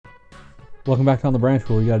Welcome back down the branch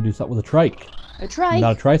where we gotta do something with a trike. A trike?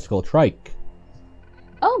 Not a tricycle, a trike.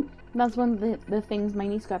 Oh, that's one of the things my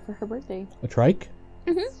niece got for her birthday. A trike?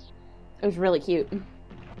 Mm-hmm. It was really cute.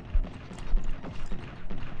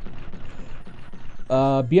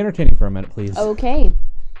 Be entertaining for a minute, please. Okay.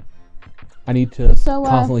 I need to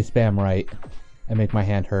constantly spam right and make my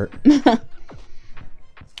hand hurt.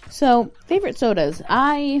 So, favorite sodas.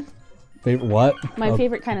 Favorite what? My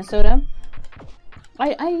favorite kind of soda.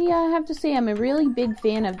 I have to say I'm a really big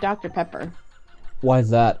fan of Dr. Pepper. Why is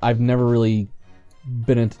that? I've never really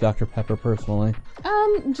been into Dr. Pepper personally.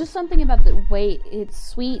 Just something about the way it's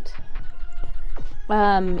sweet.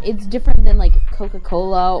 It's different than like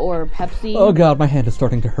Coca-Cola or Pepsi. Oh god, my hand is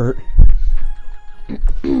starting to hurt.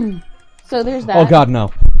 So there's that. Oh god, no.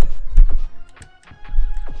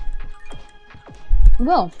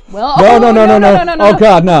 Well. No. Oh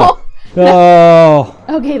god, no. Oh.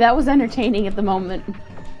 Okay, that was entertaining at the moment.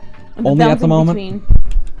 Only at the moment?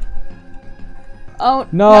 Oh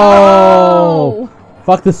no!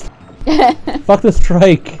 Fuck this. Fuck this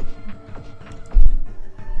trike.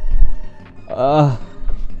 Anyway.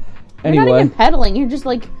 You're not even pedaling, you're just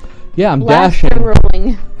like... Yeah, I'm dashing.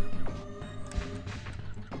 Rolling.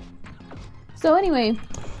 So anyway.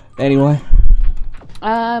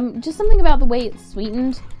 Just something about the way it's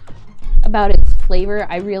sweetened, about its flavor,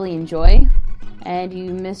 I really enjoy. And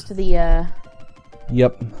you missed the,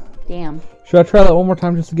 Yep. Damn. Should I try that one more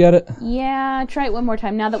time just to get it? Yeah, try it one more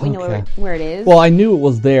time now that we know where it is. Well, I knew it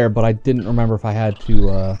was there, but I didn't remember if I had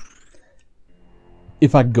to,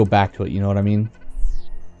 if I could go back to it, you know what I mean?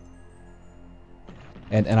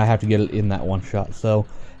 And I have to get it in that one shot, so...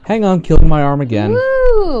 Hang on, killing my arm again.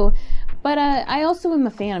 Woo! But, I also am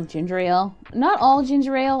a fan of ginger ale. Not all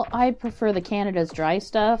ginger ale, I prefer the Canada's dry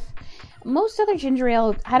stuff. Most other ginger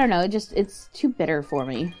ale, I don't know, it's too bitter for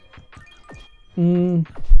me.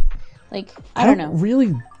 Like, I don't know.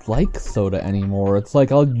 Really like soda anymore. It's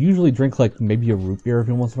like, I'll usually drink, like, maybe a root beer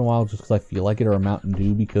every once in a while just because I feel like it, or a Mountain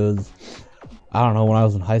Dew, because... I don't know, when I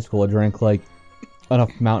was in high school, I drank, like, enough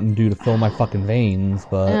Mountain Dew to fill my fucking veins,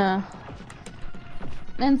 but... Yeah.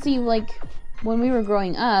 And see, like, when we were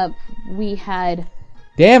growing up, we had...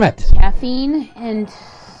 Damn it! Caffeine and...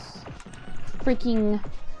 freaking...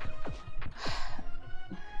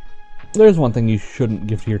 There's one thing you shouldn't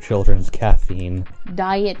give to your children is caffeine.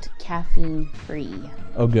 Diet caffeine free.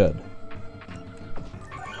 Oh, good.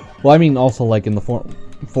 Well, I mean, also, like, in the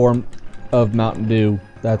form of Mountain Dew,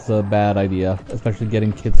 that's a bad idea. Especially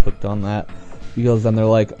getting kids hooked on that. Because then they're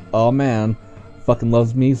like, oh man, fucking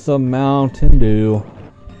loves me some Mountain Dew.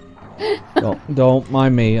 Don't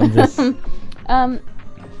mind me, I'm just... I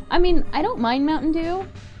mean, I don't mind Mountain Dew.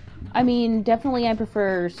 I mean, definitely I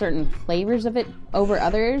prefer certain flavors of it over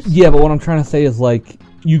others. Yeah, but what I'm trying to say is, like,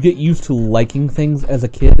 you get used to liking things as a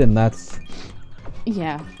kid, and that's...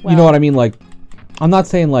 Yeah, well... You know what I mean? Like, I'm not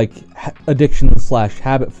saying, like,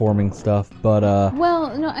 addiction/habit forming stuff, but,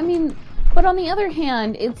 Well, no, I mean... But on the other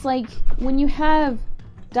hand, it's like, when you have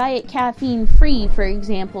diet caffeine free, for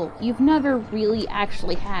example, you've never really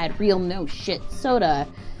actually had real no shit soda.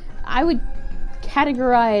 I would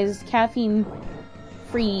categorize caffeine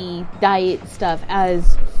free diet stuff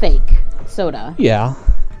as fake soda. Yeah.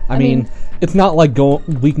 I mean, it's not like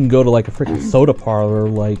we can go to like a freaking soda parlor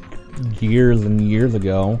like years and years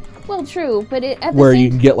ago. Well, true, but where you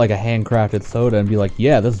can get like a handcrafted soda and be like,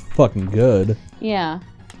 yeah, this is fucking good. Yeah.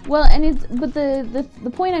 Well, and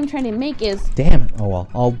the point I'm trying to make is... Damn it. Oh, well.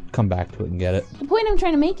 I'll come back to it and get it. The point I'm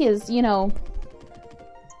trying to make is, you know...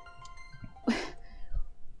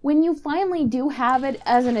 When you finally do have it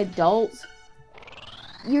as an adult,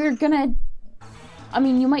 you're gonna... I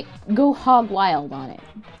mean, you might go hog wild on it.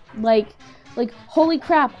 Like, holy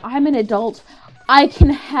crap, I'm an adult. I can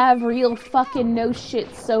have real fucking no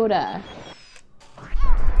shit soda.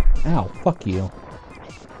 Ow, fuck you.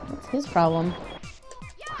 That's his problem.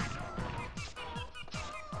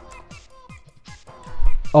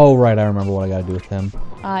 Oh, right, I remember what I gotta do with him.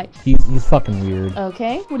 He's fucking weird.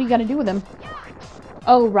 Okay, what do you gotta do with him?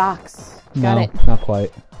 Oh, rocks. Got it. No, not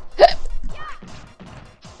quite.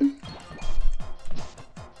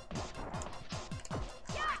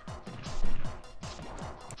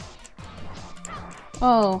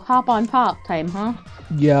 Oh, hop on pop time, huh?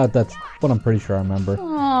 Yeah, that's what I'm pretty sure I remember.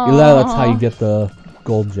 Aww. Either that, that's how you get the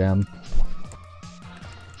gold gem.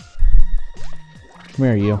 Come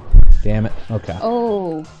here, you. Damn it. Okay.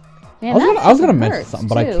 Oh. Man, I was gonna mention something,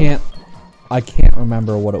 but too. I can't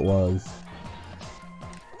remember what it was.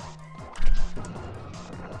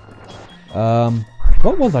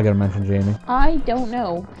 What was I gonna mention, Jamie? I don't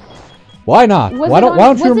know. Why not? Was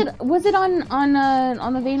it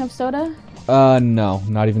on the vein of soda? No,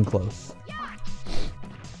 not even close.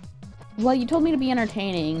 Well, you told me to be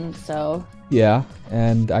entertaining, so... Yeah,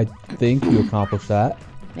 and I think you accomplished that.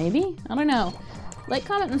 Maybe? I don't know. Like,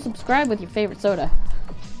 comment, and subscribe with your favorite soda.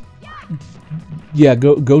 Yeah,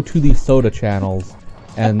 go to these soda channels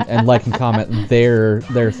and like and comment their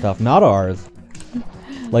stuff, not ours.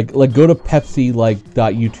 Like go to Pepsi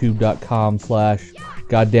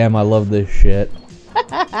 .youtube.com/goddamn I love this shit.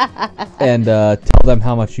 And tell them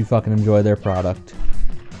how much you fucking enjoy their product.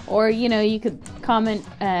 Or, you know, you could comment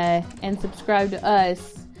and subscribe to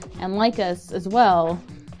us and like us as well.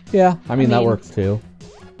 Yeah, I mean that works too.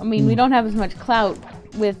 I mean, we don't have as much clout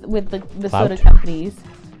with the Clout? soda companies.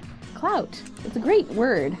 Clout. It's a great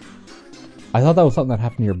word. I thought that was something that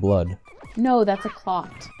happened to your blood. No, that's a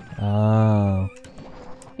clot. Oh.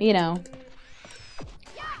 You know.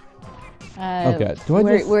 Okay.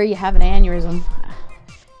 Where you have an aneurysm.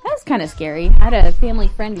 That's kind of scary. I had a family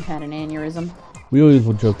friend who had an aneurysm. We always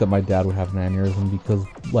would joke that my dad would have an aneurysm because,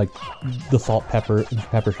 like, the salt pepper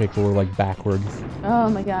shaker were, like, backwards. Oh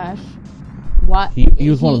my gosh. What? He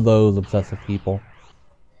was one of those obsessive people.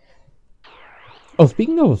 Oh,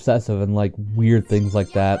 speaking of obsessive and, like, weird things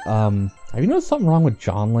like that, have you noticed something wrong with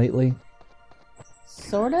John lately?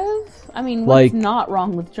 Sort of? I mean, like, what's not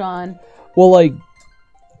wrong with John? Well, like,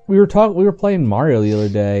 we were playing Mario the other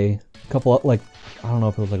day, I don't know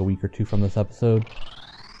if it was like a week or two from this episode,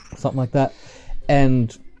 something like that,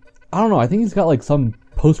 and, I don't know, I think he's got, like, some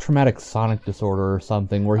post-traumatic Sonic disorder or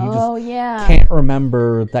something, where he can't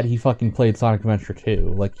remember that he fucking played Sonic Adventure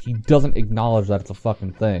 2. Like, he doesn't acknowledge that it's a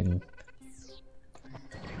fucking thing.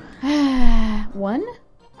 1?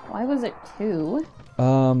 Why was it 2?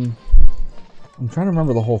 I'm trying to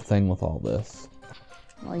remember the whole thing with all this.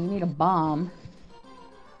 Well, you need a bomb.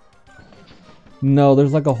 No,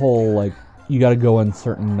 there's like a whole, like, you gotta go in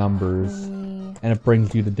certain numbers, and it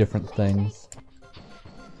brings you to different things.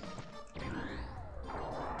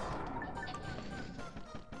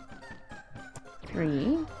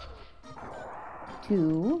 Three,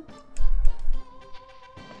 2.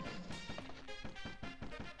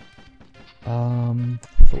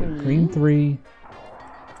 So green 3,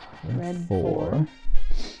 red 4.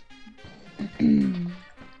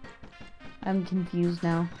 I'm confused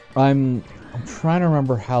now. I'm trying to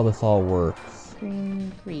remember how this all works.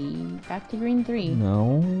 Green 3. Back to green 3.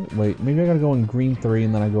 No, wait, maybe I gotta go in green 3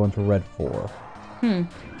 and then I go into red 4.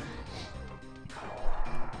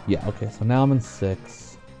 Yeah, okay, so now I'm in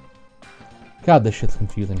 6. God, this shit's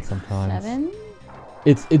confusing sometimes. 7?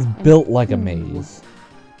 It's built like a maze.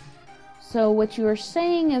 So what you were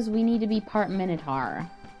saying is we need to be part Minotaur.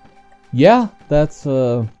 Yeah, that's,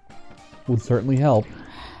 would certainly help.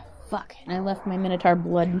 Fuck, and I left my Minotaur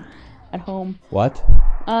blood at home. What?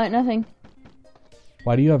 Nothing.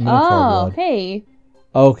 Why do you have Minotaur blood? Oh, hey.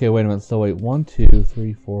 Oh, okay, wait a minute. So wait, 1, 2,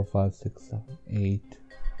 3, 4, 5, 6, 7, 8.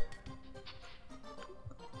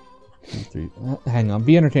 3. Hang on,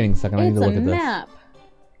 be entertaining a second. I need to look at this.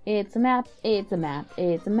 It's a map. It's a map.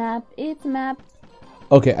 It's a map. It's a map.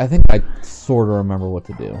 Okay, I think I sort of remember what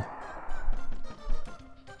to do.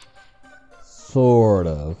 Sort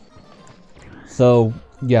of. So,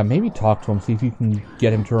 yeah, maybe talk to him, see if you can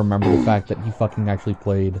get him to remember the fact that he fucking actually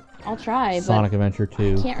played I'll try, Sonic Adventure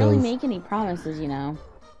 2. Can't really make any promises, you know.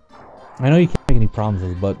 I know you can't make any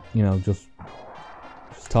promises, but, you know, just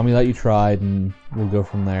tell me that you tried and we'll go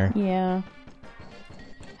from there. Yeah.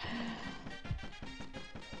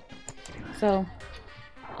 So,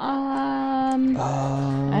 I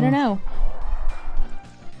don't know.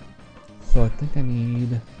 So I think I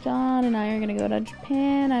need... John and I are gonna go to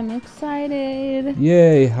Japan. I'm excited.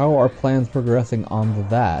 Yay! How are plans progressing on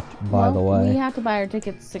that, by the way? We have to buy our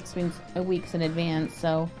tickets 6 weeks in advance,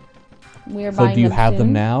 so we're buying them. So do you have soon.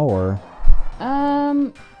 them now, or?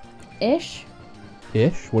 Ish.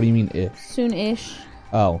 Ish? What do you mean ish? Soon-ish.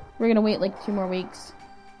 Oh. We're gonna wait like 2 more weeks.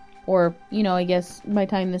 Or, you know, I guess by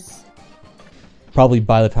the time this... Probably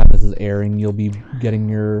by the time this is airing, you'll be getting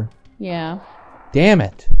your... Yeah. Damn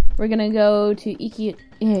it! We're gonna go to Ikebukuro.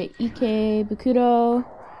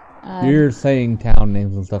 You're saying town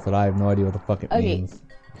names and stuff that I have no idea what the fuck it means.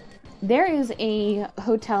 There is a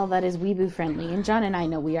hotel that is weeboo friendly, and John and I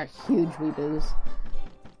know we are huge weeboos.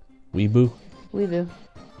 Weeboo? Weeboo.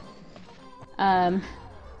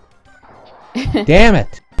 Damn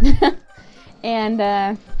it!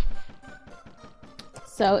 And,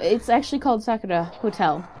 so it's actually called Sakura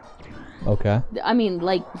Hotel. Okay. I mean,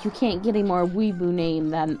 like, you can't get a more weeboo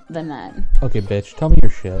name than that. Okay, bitch, tell me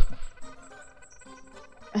your shit.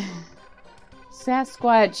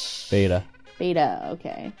 Sasquatch... Beta,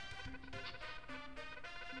 okay.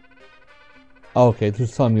 Oh, okay,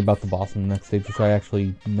 just telling me about the boss in the next stage, which I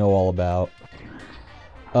actually know all about.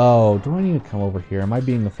 Oh, do I need to come over here? Am I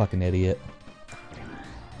being a fucking idiot?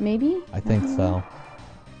 Maybe? I think so.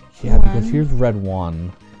 Yeah, because here's red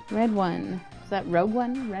 1. Red 1. Is that Rogue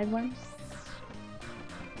 1? Red 1?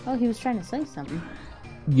 Oh, he was trying to say something.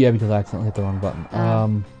 Yeah, because I accidentally hit the wrong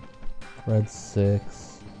button. Red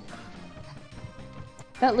 6.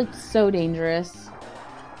 That looked so dangerous.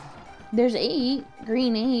 There's 8.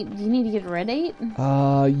 Green 8. Do you need to get red 8?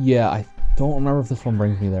 Yeah, I don't remember if this one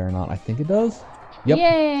brings me there or not. I think it does. Yep.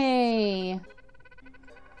 Yay!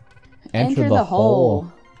 Enter the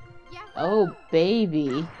hole. Oh,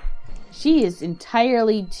 baby. She is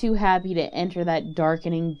entirely too happy to enter that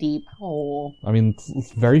darkening deep hole. I mean,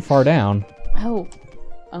 it's very far down. Oh.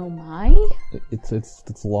 Oh my? It's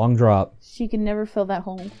a long drop. She could never fill that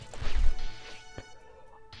hole.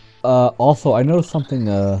 Also, I noticed something,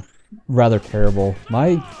 rather terrible.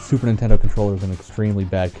 My Super Nintendo controller is in extremely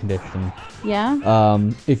bad condition. Yeah?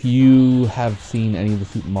 If you have seen any of the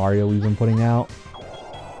Super Mario we've been putting out,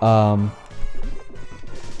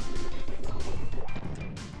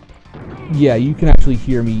 yeah, you can actually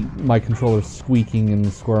hear my controller squeaking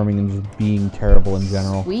and squirming and just being terrible in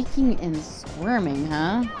general. Squeaking and squirming,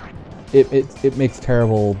 huh? It makes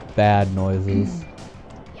terrible, bad noises.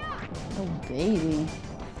 Oh, baby.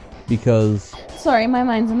 Because... Sorry, my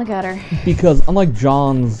mind's in the gutter. Because unlike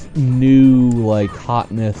John's new, like,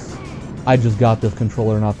 hotness, I just got this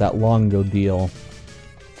controller not that long ago deal.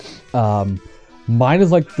 Mine is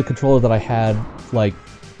like the controller that I had, like,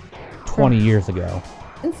 20 years ago.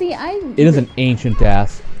 And see, It is an ancient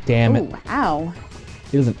ass. Damn it. Oh, wow.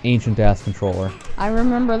 It is an ancient ass controller. I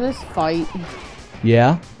remember this fight.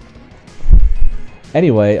 Yeah?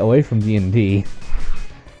 Anyway, away from D&D.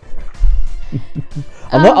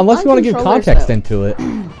 Unless you want to give context into it.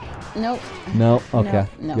 Nope. No? Okay.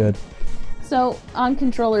 No. Good. So, on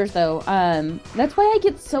controllers, though, that's why I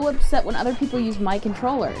get so upset when other people use my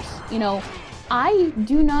controllers. You know, I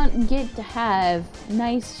do not get to have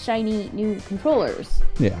nice, shiny, new controllers.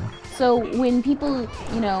 Yeah. So, when people,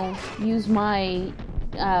 you know, use my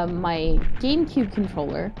my GameCube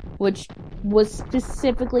controller, which was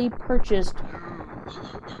specifically purchased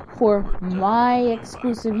for my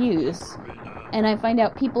exclusive use, and I find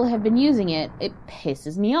out people have been using it, it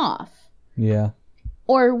pisses me off. Yeah.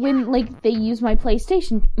 Or when, like, they use my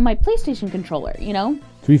PlayStation controller, you know?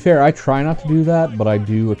 To be fair, I try not to do that, but I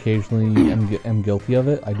do occasionally am guilty of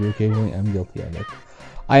it.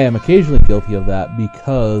 I am occasionally guilty of that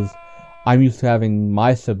because I'm used to having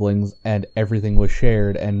my siblings and everything was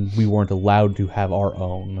shared and we weren't allowed to have our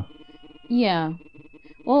own. Yeah.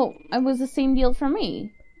 Well, it was the same deal for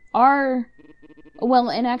me. Well,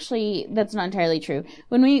 and actually, that's not entirely true.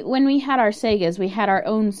 When we had our Segas, we had our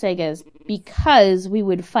own Segas because we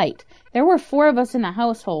would fight. There were 4 of us in the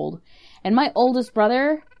household, and my older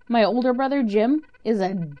brother, Jim, is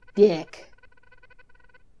a dick.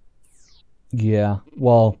 Yeah,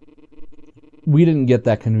 well, we didn't get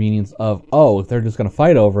that convenience of, oh, if they're just going to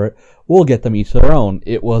fight over it, we'll get them each their own.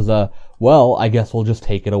 It was well, I guess we'll just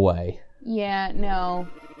take it away. Yeah, no.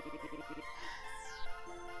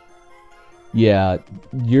 Yeah,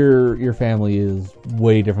 your family is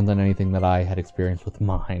way different than anything that I had experienced with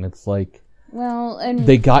mine. It's like, well, and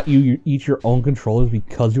they got you each your own controllers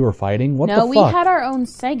because you were fighting. What the fuck? No, we had our own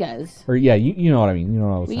Segas. Or yeah, you know what I mean. You know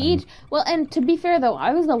what I was saying. Well, and to be fair though,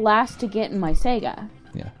 I was the last to get in my Sega.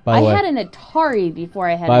 Yeah. I had an Atari before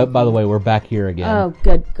I had. By the way, we're back here again. Oh,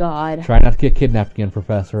 good God! Try not to get kidnapped again,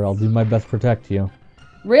 Professor. I'll do my best to protect you.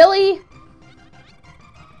 Really?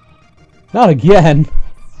 Not again.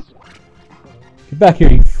 Get back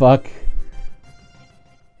here, you fuck.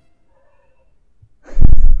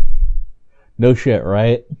 No shit,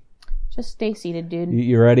 right? Just stay seated, dude.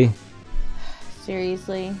 You ready?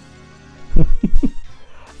 Seriously?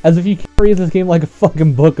 As if you can't read this game like a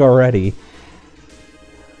fucking book already.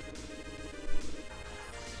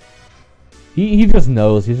 He just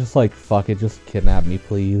knows. He's just like, fuck it, just kidnap me,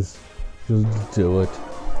 please. Just do it.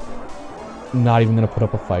 I'm not even gonna put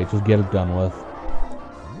up a fight, just get it done with.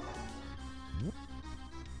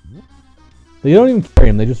 They don't even carry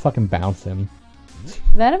him, they just fucking bounce him.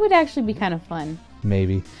 That would actually be kind of fun.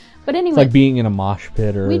 Maybe. But anyway, it's like being in a mosh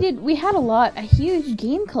pit or... We had a huge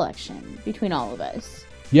game collection between all of us.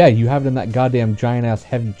 Yeah, you have it in that goddamn giant-ass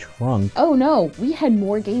heavy trunk. Oh no, we had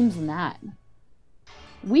more games than that.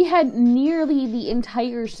 We had nearly the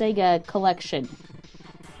entire Sega collection.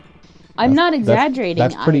 I'm not exaggerating.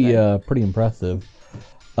 That's pretty impressive.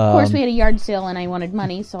 Of course, we had a yard sale and I wanted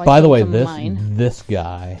money, so I by the way, sold some of mine. this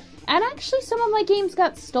guy... And actually, some of my games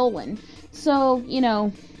got stolen. So, you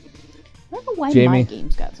know, I don't know why Jamie, my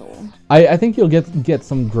games got stolen. I think you'll get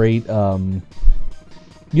some great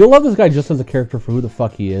You'll love this guy just as a character for who the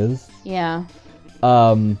fuck he is. Yeah.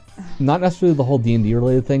 Not necessarily the whole D&D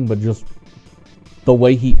related thing, but just the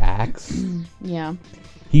way he acts. Yeah.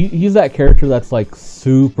 He's that character that's like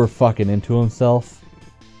super fucking into himself.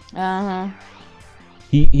 Uh-huh.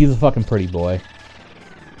 He's a fucking pretty boy.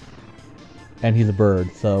 And he's a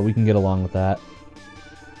bird, so we can get along with that.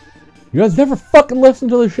 You guys never fucking listen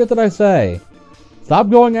to the shit that I say. Stop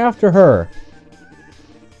going after her.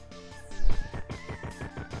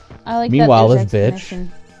 I like Meanwhile, that this bitch.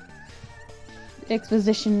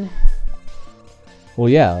 Exposition. Well,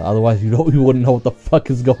 yeah. Otherwise, you wouldn't know what the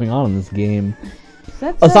fuck is going on in this game.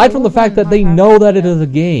 That's Aside from the fact that they know that it is a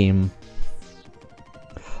game.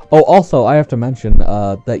 Oh, also, I have to mention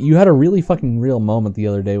that you had a really fucking real moment the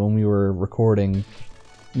other day when we were recording.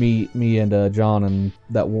 Me and John, and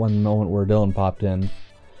that one moment where Dylan popped in.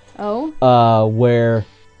 Oh. Where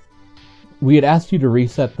we had asked you to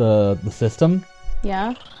reset the system.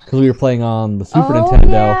 Yeah. Because we were playing on the Super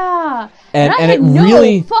Nintendo. Yeah. And I had it no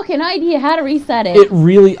really fucking idea how to reset it. It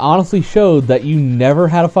really honestly showed that you never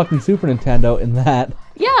had a fucking Super Nintendo in that.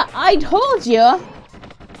 Yeah, I told you.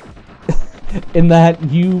 In that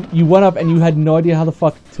you went up and you had no idea how the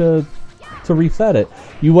fuck to reset it.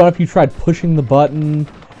 You went up, you tried pushing the button.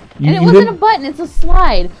 And it wasn't a button, it's a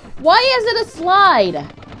slide. Why is it a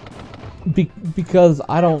slide? Because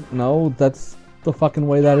I don't know. That's the fucking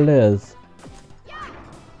way that it is.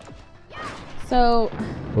 So,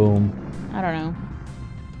 boom. I don't know.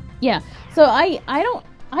 Yeah. So I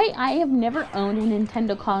have never owned a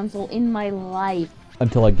Nintendo console in my life.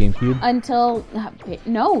 Until like GameCube? Until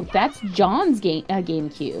no, that's John's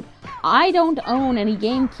GameCube. I don't own any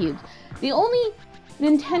GameCubes. The only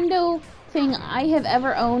Nintendo thing I have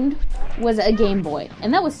ever owned was a Game Boy,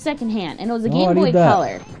 and that was secondhand, and it was a Game Boy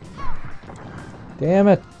Color. Damn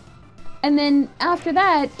it. And then after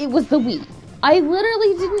that, it was the Wii. I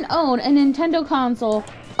literally didn't own a Nintendo console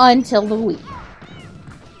until the Wii.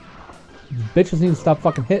 Bitches need to stop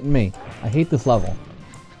fucking hitting me. I hate this level.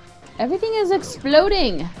 Everything is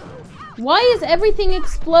exploding. Why is everything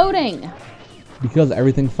exploding? Because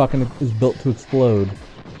everything fucking is built to explode.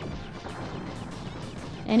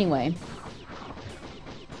 Anyway.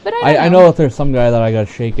 But I know that there's some guy that I got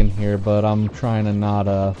shaken here, but I'm trying to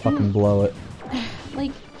not fucking blow it.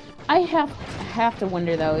 Like, I have to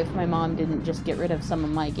wonder though if my mom didn't just get rid of some of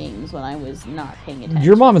my games when I was not paying attention.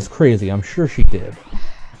 Your mom is crazy. I'm sure she did.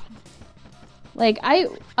 Like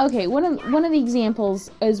one of the examples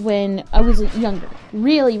is when I was younger,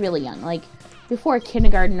 really young, like before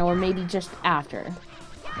kindergarten or maybe just after.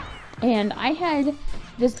 And I had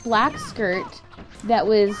this black skirt that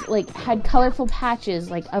was like had colorful patches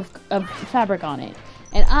like of fabric on it.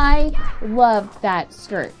 And I loved that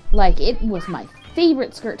skirt. Like it was my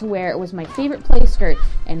favorite skirt to wear. It was my favorite play skirt.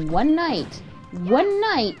 And one night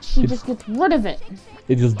she just gets rid of it.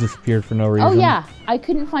 It just disappeared for no reason. Oh yeah, I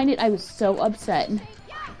couldn't find it. I was so upset.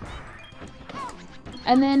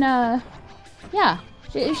 And then yeah,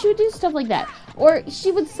 she would do stuff like that. Or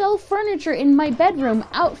she would sell furniture in my bedroom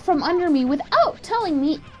out from under me without telling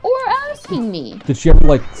me or asking me. Did she ever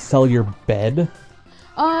like sell your bed?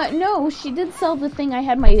 No, she did sell the thing I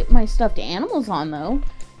had my stuffed animals on though.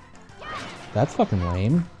 That's fucking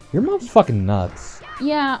lame. Your mom's fucking nuts.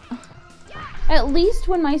 Yeah. At least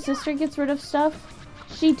when my sister gets rid of stuff,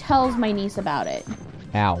 she tells my niece about it.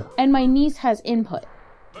 Ow. And my niece has input.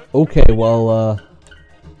 Okay, well,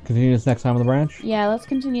 continue this next time on the branch? Yeah, let's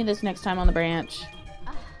continue this next time on the branch.